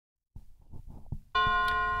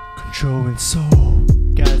controlling soul.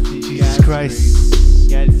 Jesus Christ. Jesus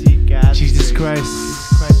Christ. Jesus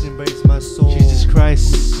Christ embrace my soul. Jesus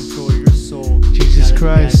Christ. Control your soul. Jesus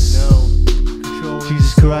Christ. Control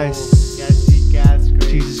Jesus Christ. Gotta see God's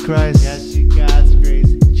grace. Jesus Christ. Gotta see God's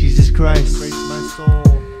grace. Jesus Christ. Embrace my soul.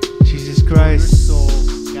 Jesus Christ. Your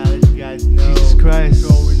soul. Gotta let you guys know. Jesus Christ.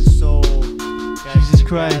 Controlling soul. Gotta Jesus see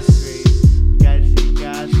Christ. God's grace. Gotta see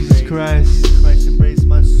God's Jesus grace. Christ. Jesus Christ embrace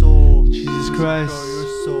my soul. Jesus Christ. Control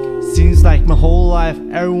your soul. Seems like my whole life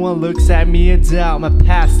everyone looks at me and doubt. My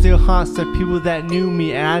past still haunts the people that knew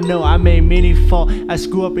me, and I know I made many fall. I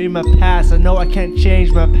screw up in my past, I know I can't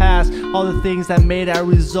change my past. All the things that made that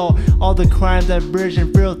result, all the crimes that bridged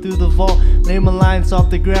and fell through the vault. Lay my lines off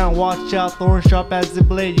the ground, watch out, thorn sharp as the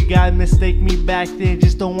blade. You gotta mistake me back then,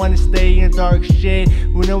 just don't wanna stay in dark shade.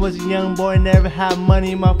 When I was a young boy, never had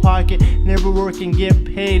money in my pocket, never work and get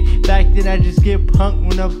paid. Back then I just get punked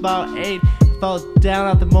when I was about 8. Felt down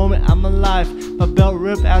at the moment I'm alive. My belt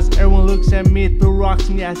ripped as everyone looks at me, throw rocks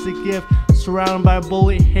at me as a gift. Surrounded by a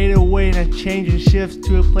bullet, hate away, and I change and shifts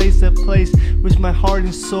to a place with my heart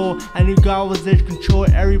and soul. I knew God was there to control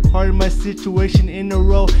every part of my situation in a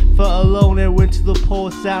row. Felt alone and went to the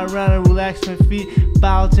pole, sat around and relaxed my feet.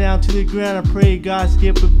 Bowed down to the ground, I pray God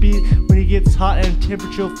skip a beat when it gets hot and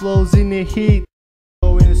temperature flows in the heat.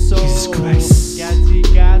 Jesus Christ. Gotta see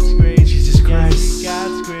God's grace. Jesus Christ. Gotta see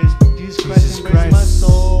God's grace. Jesus Christ Jesus embrace Christ. my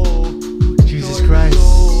soul. Jesus Christ.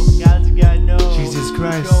 Gotta know. Jesus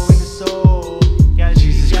Christ. Controlling the soul. Gotta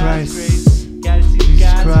Jesus see Christ. God's grace. Gotta see Jesus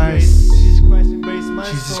God's Christ. grace. Jesus Christ embrace my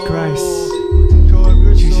Jesus soul. Christ. With control of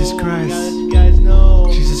your Jesus soul. Christ. Gotta let you guys know.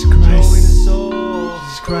 Jesus Controlling Christ. the soul.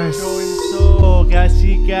 Jesus Christ. Controlling the soul. Gotta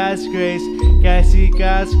see God's grace. Gotta see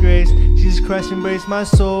God's grace. Jesus Christ embrace my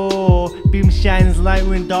soul. Beam shines light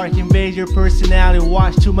when dark invades your personality.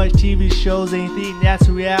 Watch too much TV shows and you think that's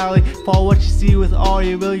reality. Follow what you see with all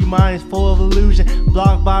your will. Your mind is full of illusion.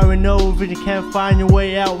 Blocked by with no vision. Can't find your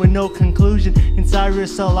way out with no conclusion. Inside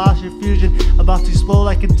yourself lost your fusion. About to explode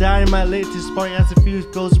like a dynamite. Lit to spark as the fuse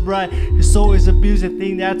goes bright. Your soul is abused and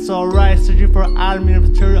think that's alright. Searching for an item in a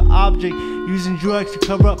material object. Using drugs to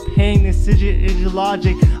cover up pain and sigil in your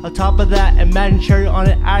logic. On top of that, imagine cherry on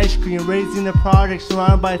an ice cream. Raising the project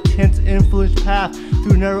surrounded by a tense influence path.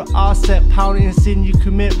 Through nerve offset, pounding and sin you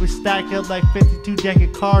commit. We stack up like 52 deck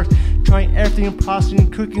of cards. Trying everything and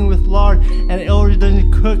prospering, cooking with lard. And it always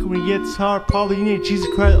doesn't cook when it gets hard. Probably you need Jesus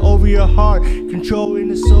Christ over your heart. Controlling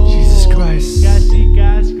the soul. Jesus Christ. Gotta see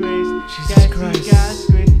God's grace. Jesus Gotta Christ. see God's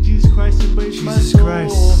grace. Jesus Christ embrace my Jesus soul.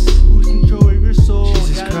 Christ.